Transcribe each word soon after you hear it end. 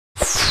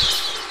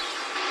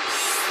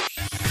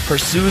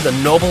Pursue the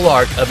noble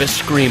art of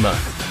Escrima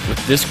with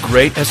this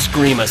great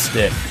Escrima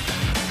stick.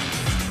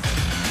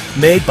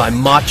 Made by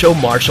Macho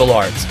Martial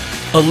Arts,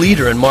 a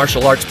leader in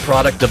martial arts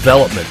product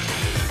development.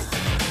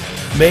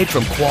 Made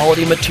from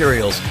quality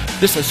materials,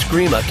 this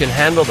Escrima can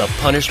handle the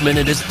punishment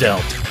it is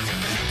dealt.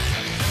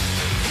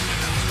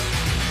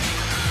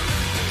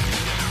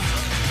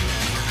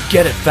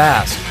 Get it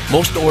fast.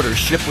 Most orders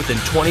ship within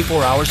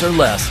 24 hours or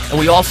less, and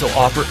we also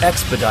offer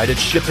expedited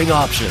shipping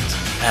options.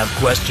 Have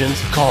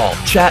questions? Call,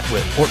 chat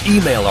with, or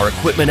email our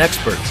equipment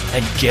experts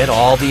and get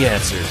all the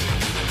answers.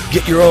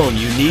 Get your own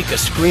unique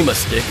Escrima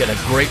stick at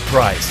a great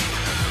price.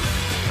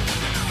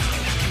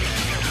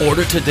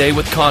 Order today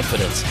with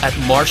confidence at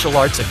Martial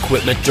Arts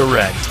Equipment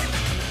Direct.